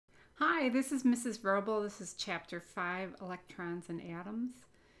Hi, this is Mrs. Robel. This is Chapter 5, Electrons and Atoms.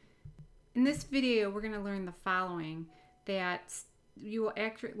 In this video, we're going to learn the following, that you will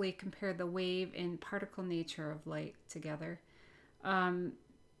accurately compare the wave and particle nature of light together.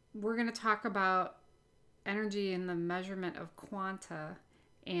 We're going to talk about energy and the measurement of quanta,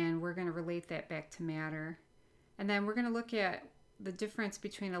 and we're going to relate that back to matter. And then we're going to look at the difference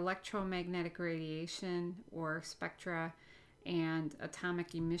between electromagnetic radiation or spectra and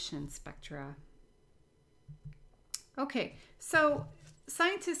atomic emission spectra. Okay, so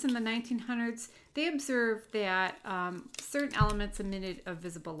scientists in the 1900s, they observed that certain elements emitted a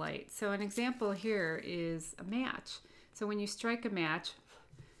visible light. So an example here is a match. So when you strike a match,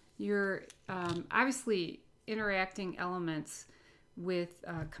 you're obviously interacting elements with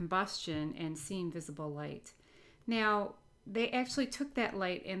combustion and seeing visible light. Now, they actually took that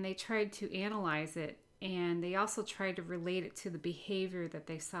light and they tried to analyze it, and they also tried to relate it to the behavior that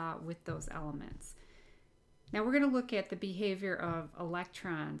they saw with those elements. Now we're going to look at the behavior of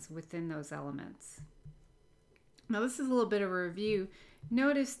electrons within those elements. Now this is a little bit of a review.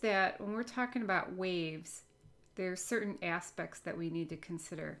 Notice that when we're talking about waves, there's certain aspects that we need to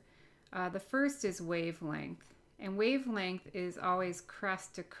consider. The first is wavelength, and wavelength is always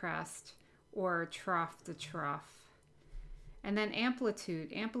crest to crest or trough to trough. And then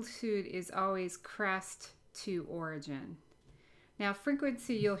amplitude. Amplitude is always crest to origin. Now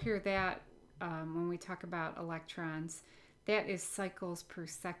frequency, you'll hear that when we talk about electrons. That is cycles per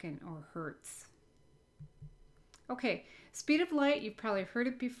second, or hertz. Okay, speed of light, you've probably heard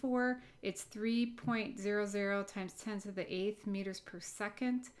it before. It's 3.00 times 10 to the 8th meters per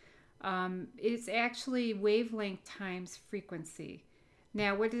second. It's actually wavelength times frequency.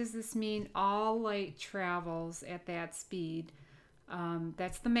 Now, what does this mean? All light travels at that speed.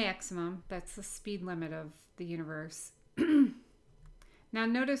 That's the maximum. That's the speed limit of the universe. Now,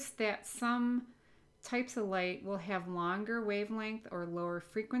 notice that some types of light will have longer wavelength or lower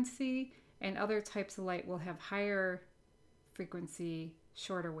frequency, and other types of light will have higher frequency,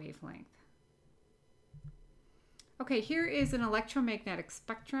 shorter wavelength. Okay, here is an electromagnetic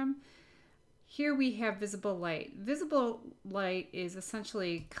spectrum. Here we have visible light. Visible light is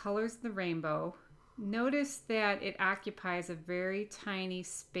essentially colors of the rainbow. Notice that it occupies a very tiny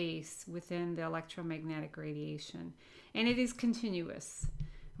space within the electromagnetic radiation, and it is continuous.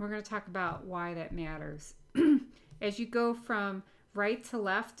 We're going to talk about why that matters. As you go from right to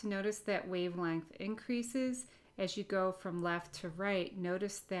left, notice that wavelength increases. As you go from left to right,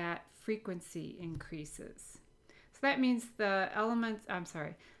 notice that frequency increases. So that means the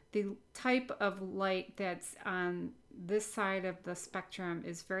type of light that's on this side of the spectrum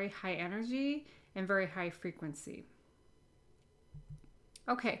is very high energy and very high frequency.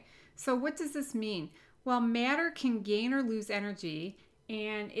 Okay, so what does this mean? Well, matter can gain or lose energy,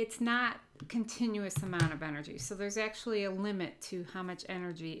 and it's not a continuous amount of energy. So there's actually a limit to how much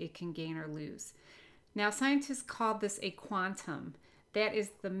energy it can gain or lose. Now, scientists call this a quantum. That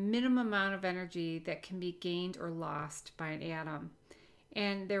is the minimum amount of energy that can be gained or lost by an atom.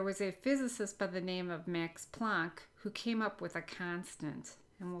 And there was a physicist by the name of Max Planck who came up with a constant,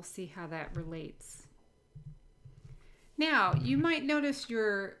 and we'll see how that relates. Now, you might notice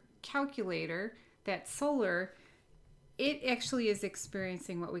your calculator, that solar, it actually is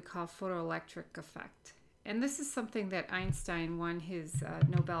experiencing what we call photoelectric effect. And this is something that Einstein won his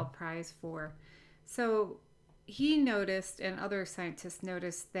Nobel Prize for. So he noticed, and other scientists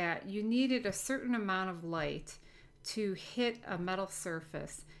noticed, that you needed a certain amount of light to hit a metal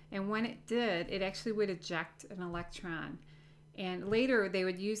surface, and when it did, it actually would eject an electron, and later they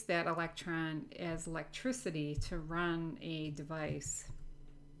would use that electron as electricity to run a device.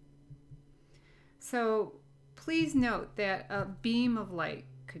 So please note that a beam of light,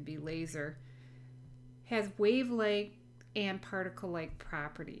 could be laser, has wavelength and particle-like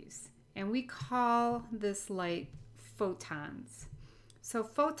properties, and we call this light photons. So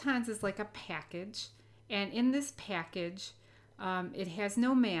photons is like a package. And in this package, it has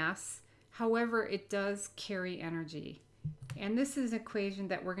no mass. However, it does carry energy. And this is an equation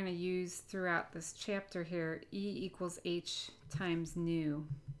that we're going to use throughout this chapter here. E equals h times nu.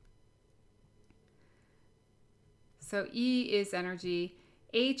 So E is energy.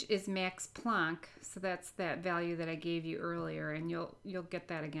 H is Max Planck. So that's that value that I gave you earlier. And you'll get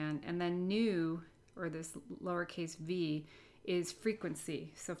that again. And then nu, or this lowercase v, is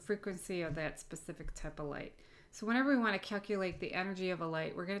frequency. So frequency of that specific type of light. So whenever we want to calculate the energy of a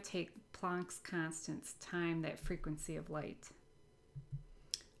light, we're going to take Planck's constants time that frequency of light.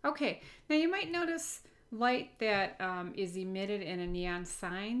 Okay, now you might notice light that is emitted in a neon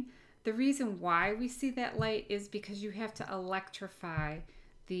sign. The reason why we see that light is because you have to electrify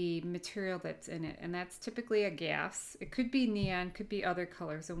the material that's in it, and that's typically a gas. It could be neon, could be other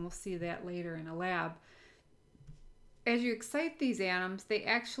colors, and we'll see that later in a lab. As you excite these atoms, they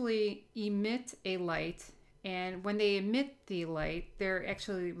actually emit a light, and when they emit the light, they're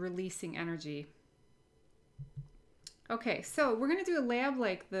actually releasing energy. Okay, so we're going to do a lab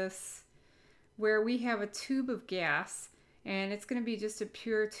like this where we have a tube of gas, and it's going to be just a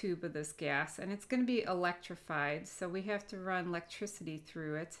pure tube of this gas, and it's going to be electrified, so we have to run electricity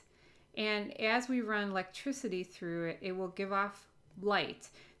through it. And as we run electricity through it, it will give off light.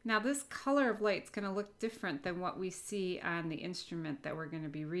 Now this color of light is going to look different than what we see on the instrument that we're going to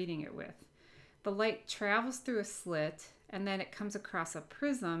be reading it with. The light travels through a slit, and then it comes across a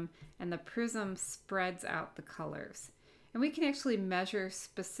prism, and the prism spreads out the colors. And we can actually measure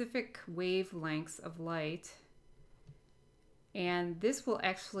specific wavelengths of light, and this will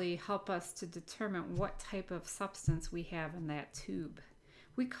actually help us to determine what type of substance we have in that tube.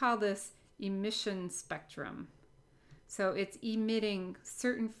 We call this emission spectrum. So it's emitting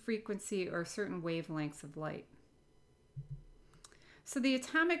certain frequency or certain wavelengths of light. So the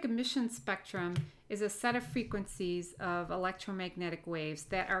atomic emission spectrum is a set of frequencies of electromagnetic waves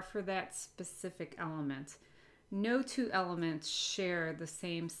that are for that specific element. No two elements share the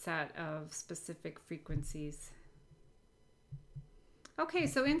same set of specific frequencies. Okay,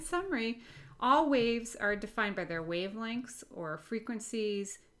 so in summary, all waves are defined by their wavelengths or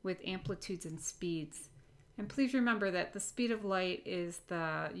frequencies with amplitudes and speeds. And please remember that the speed of light is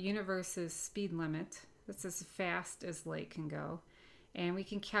the universe's speed limit. That's as fast as light can go. And we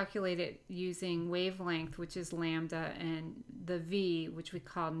can calculate it using wavelength, which is lambda, and the v, which we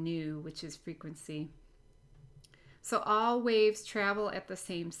call nu, which is frequency. So all waves travel at the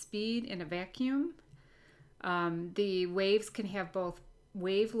same speed in a vacuum. The waves can have both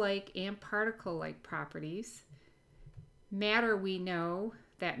wave-like and particle-like properties. Matter, we know,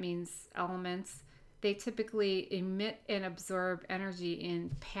 that means elements, they typically emit and absorb energy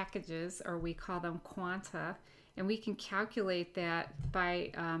in packages, or we call them quanta, and we can calculate that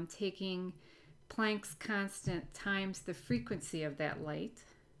by taking Planck's constant times the frequency of that light.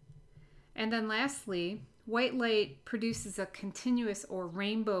 And then lastly, white light produces a continuous or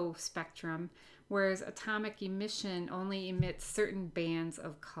rainbow spectrum, whereas atomic emission only emits certain bands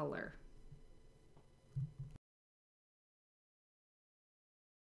of color.